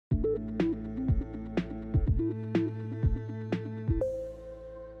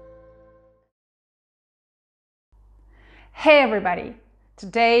Hey everybody!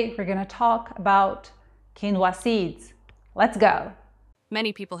 Today we're going to talk about quinoa seeds. Let's go!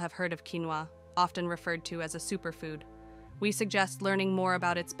 Many people have heard of quinoa, often referred to as a superfood. We suggest learning more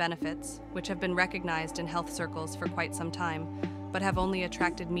about its benefits, which have been recognized in health circles for quite some time, but have only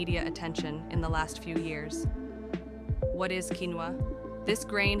attracted media attention in the last few years. What is quinoa? This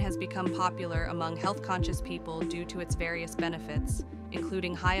grain has become popular among health-conscious people due to its various benefits,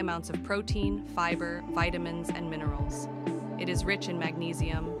 including high amounts of protein, fiber, vitamins, and minerals. It is rich in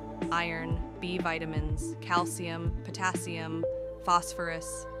magnesium, iron, B vitamins, calcium, potassium,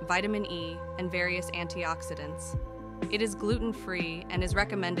 phosphorus, vitamin E, and various antioxidants. It is gluten-free and is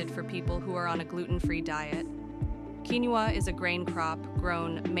recommended for people who are on a gluten-free diet. Quinoa is a grain crop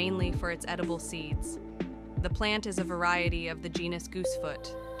grown mainly for its edible seeds. The plant is a variety of the genus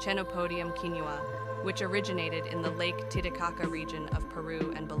goosefoot, Chenopodium quinoa, which originated in the Lake Titicaca region of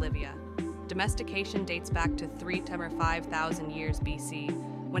Peru and Bolivia. Domestication dates back to 3,000 to 5,000 years BC,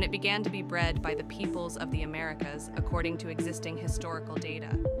 when it began to be bred by the peoples of the Americas according to existing historical data.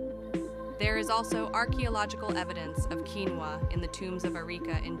 There is also archaeological evidence of quinoa in the tombs of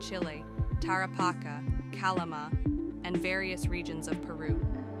Arica in Chile, Tarapacá, Calama, and various regions of Peru.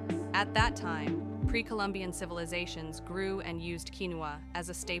 At that time, pre-Columbian civilizations grew and used quinoa as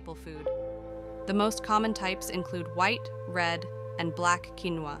a staple food. The most common types include white, red, and black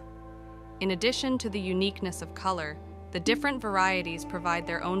quinoa. In addition to the uniqueness of color, the different varieties provide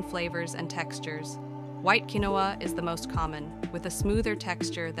their own flavors and textures. White quinoa is the most common, with a smoother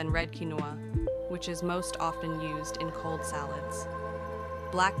texture than red quinoa, which is most often used in cold salads.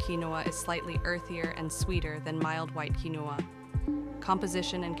 Black quinoa is slightly earthier and sweeter than mild white quinoa.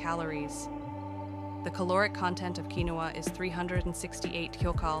 Composition and calories. The caloric content of quinoa is 368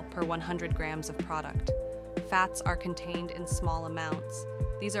 kilcal per 100 grams of product. Fats are contained in small amounts.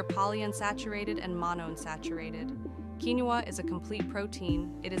 These are polyunsaturated and monounsaturated. Quinoa is a complete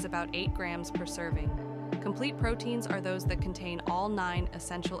protein. It is about 8 grams per serving. Complete proteins are those that contain all 9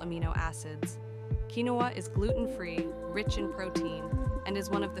 essential amino acids. Quinoa is gluten-free, rich in protein, and is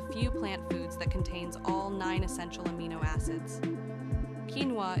one of the few plant foods that contains all 9 essential amino acids.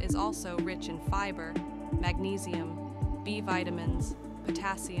 Quinoa is also rich in fiber, magnesium, B vitamins,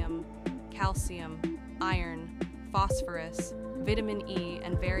 potassium, calcium, iron, phosphorus, vitamin E,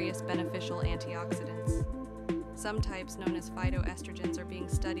 and various beneficial antioxidants. Some types known as phytoestrogens are being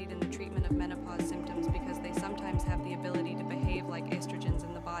studied in the treatment of menopause symptoms because they sometimes have the ability to behave like estrogens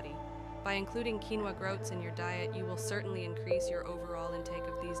in the body. By including quinoa groats in your diet, you will certainly increase your overall intake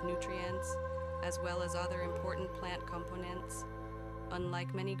of these nutrients, as well as other important plant components.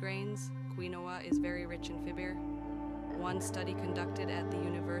 Unlike many grains, quinoa is very rich in fiber. One study conducted at the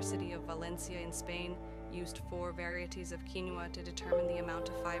University of Valencia in Spain used 4 varieties of quinoa to determine the amount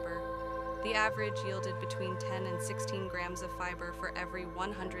of fiber. The average yielded between 10 and 16 grams of fiber for every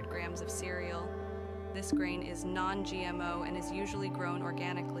 100 grams of cereal. This grain is non-GMO and is usually grown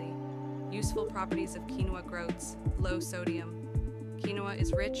organically. Useful properties of quinoa groats: low sodium. Quinoa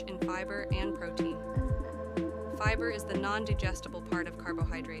is rich in fiber and protein. Fiber is the non-digestible part of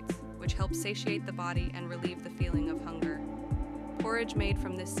carbohydrates, which helps satiate the body and relieve the feeling of hunger. Porridge made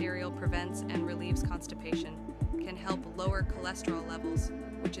from this cereal prevents and relieves constipation, can help lower cholesterol levels,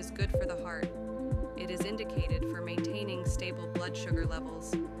 which is good for the heart. It is indicated for maintaining stable blood sugar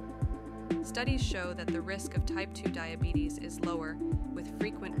levels. Studies show that the risk of type 2 diabetes is lower with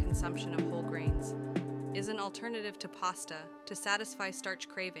frequent consumption of whole grains. Is an alternative to pasta to satisfy starch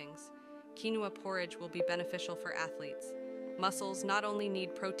cravings. Quinoa porridge will be beneficial for athletes. Muscles not only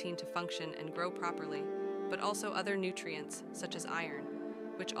need protein to function and grow properly, but also other nutrients, such as iron,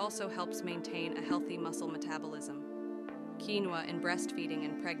 which also helps maintain a healthy muscle metabolism. Quinoa in breastfeeding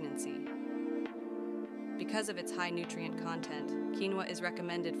and pregnancy. Because of its high nutrient content, quinoa is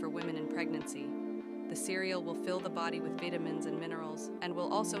recommended for women in pregnancy. The cereal will fill the body with vitamins and minerals and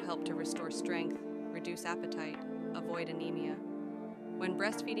will also help to restore strength, reduce appetite, avoid anemia. When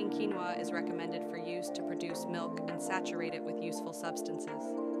breastfeeding, quinoa is recommended for use to produce milk and saturate it with useful substances.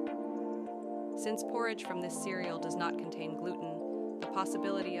 Since porridge from this cereal does not contain gluten, the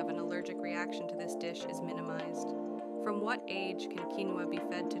possibility of an allergic reaction to this dish is minimized. From what age can quinoa be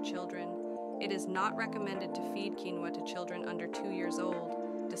fed to children? It is not recommended to feed quinoa to children under 2 years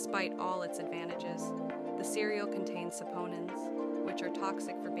old, despite all its advantages. The cereal contains saponins, which are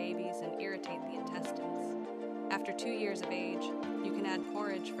toxic for babies and irritate the intestines. After 2 years of age, you can add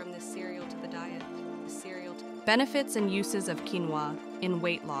porridge from this cereal to the diet. Benefits and uses of quinoa in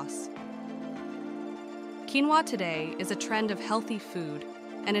weight loss. Quinoa today is a trend of healthy food,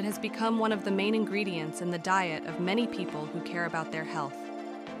 and it has become one of the main ingredients in the diet of many people who care about their health.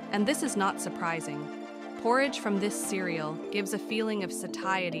 And this is not surprising. Porridge from this cereal gives a feeling of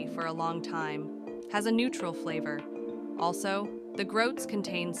satiety for a long time, has a neutral flavor. Also, the groats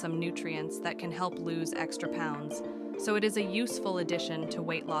contain some nutrients that can help lose extra pounds, so it is a useful addition to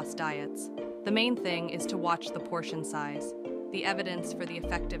weight loss diets. The main thing is to watch the portion size. The evidence for the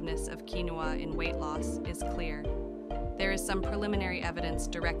effectiveness of quinoa in weight loss is clear. There is some preliminary evidence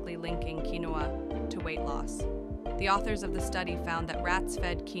directly linking quinoa to weight loss. The authors of the study found that rats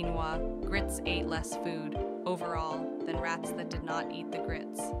fed quinoa grits ate less food overall than rats that did not eat the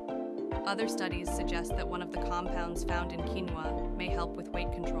grits. Other studies suggest that one of the compounds found in quinoa may help with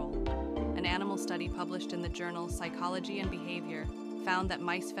weight control. An animal study published in the journal Psychology and Behavior found that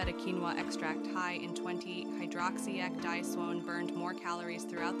mice fed a quinoa extract high in 20-hydroxydiazone burned more calories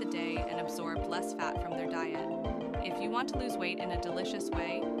throughout the day and absorbed less fat from their diet. If you want to lose weight in a delicious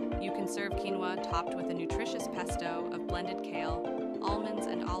way, you can serve quinoa topped with a nutritious pesto of blended kale, almonds,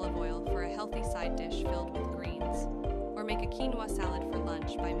 and olive oil for a healthy side dish filled with greens. Or make a quinoa salad for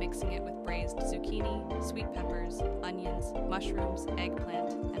lunch by mixing it with braised zucchini, sweet peppers, onions, mushrooms,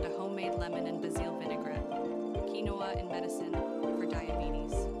 eggplant, and a homemade lemon and basil vinaigrette. Quinoa in medicine for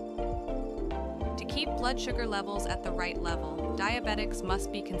diabetes. To keep blood sugar levels at the right level, diabetics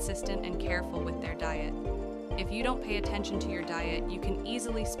must be consistent and careful with their diet. If you don't pay attention to your diet, you can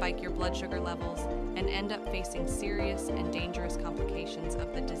easily spike your blood sugar levels and end up facing serious and dangerous complications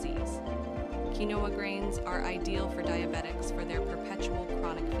of the disease. Quinoa grains are ideal for diabetics for their perpetual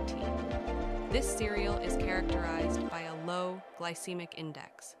chronic fatigue. This cereal is characterized by a low glycemic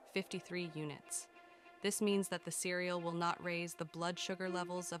index, 53 units. This means that the cereal will not raise the blood sugar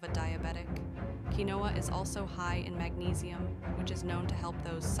levels of a diabetic. Quinoa is also high in magnesium, which is known to help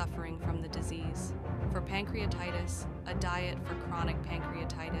those suffering from the disease. For pancreatitis, a diet for chronic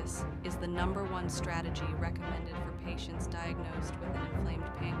pancreatitis is the #1 strategy recommended for patients diagnosed with an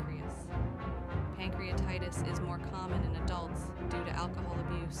inflamed pancreas. Pancreatitis is more common in adults due to alcohol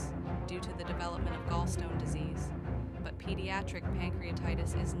abuse, due to the development of gallstone disease. But pediatric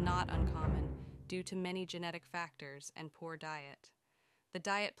pancreatitis is not uncommon due to many genetic factors and poor diet. The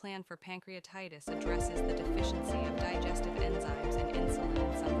diet plan for pancreatitis addresses the deficiency of digestive enzymes and insulin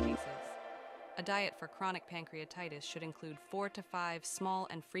in some cases. A diet for chronic pancreatitis should include 4 to 5 small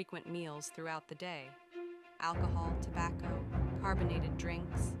and frequent meals throughout the day. Alcohol, tobacco, carbonated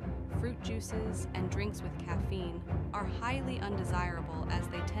drinks, fruit juices, and drinks with caffeine are highly undesirable as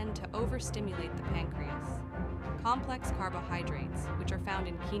they tend to overstimulate the pancreas. Complex carbohydrates, which are found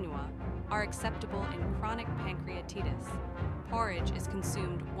in quinoa, are acceptable in chronic pancreatitis. Porridge is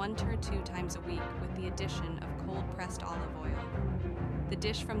consumed 1 to 2 times a week with the addition of cold-pressed olive oil. The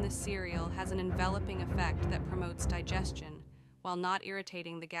dish from this cereal has an enveloping effect that promotes digestion while not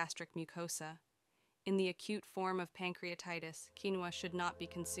irritating the gastric mucosa. In the acute form of pancreatitis, quinoa should not be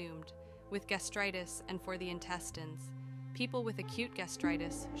consumed. With gastritis and for the intestines, people with acute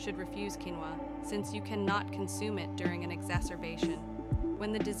gastritis should refuse quinoa since you cannot consume it during an exacerbation.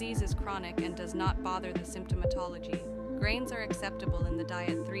 When the disease is chronic and does not bother the symptomatology, grains are acceptable in the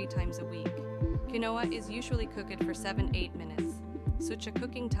diet 3 times a week. Quinoa is usually cooked for 7-8 minutes. Such a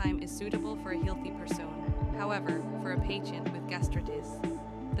cooking time is suitable for a healthy person. However, for a patient with gastritis,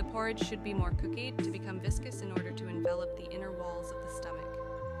 the porridge should be more cooked to become viscous in order to envelop the inner walls of the stomach.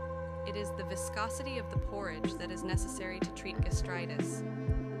 It is the viscosity of the porridge that is necessary to treat gastritis.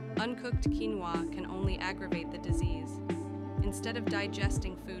 Uncooked quinoa can only aggravate the disease. Instead of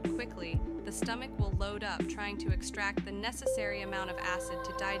digesting food quickly, the stomach will load up trying to extract the necessary amount of acid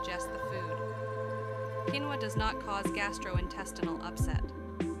to digest the food. Quinoa does not cause gastrointestinal upset.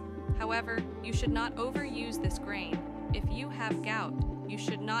 However, you should not overuse this grain. If you have gout, you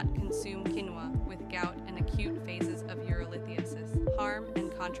should not consume quinoa with gout and acute phases of urolithiasis. Harm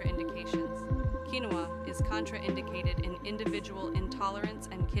and contraindications. Quinoa is contraindicated in individual intolerance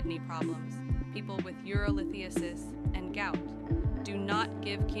and kidney problems. People with urolithiasis and gout. Do not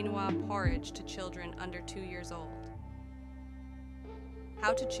give quinoa porridge to children under 2 years old.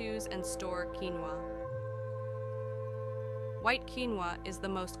 How to choose and store quinoa. White quinoa is the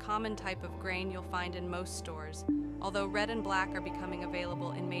most common type of grain you'll find in most stores, although red and black are becoming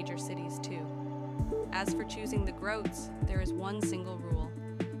available in major cities too. As for choosing the groats, there is one single rule.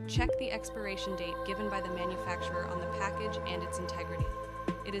 Check the expiration date given by the manufacturer on the package and its integrity.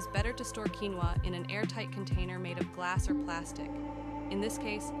 It is better to store quinoa in an airtight container made of glass or plastic. In this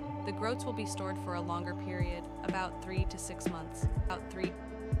case, the groats will be stored for a longer period, about 3 to 6 months.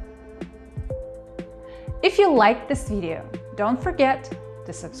 If you liked this video, don't forget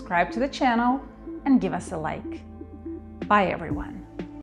to subscribe to the channel and give us a like. Bye everyone.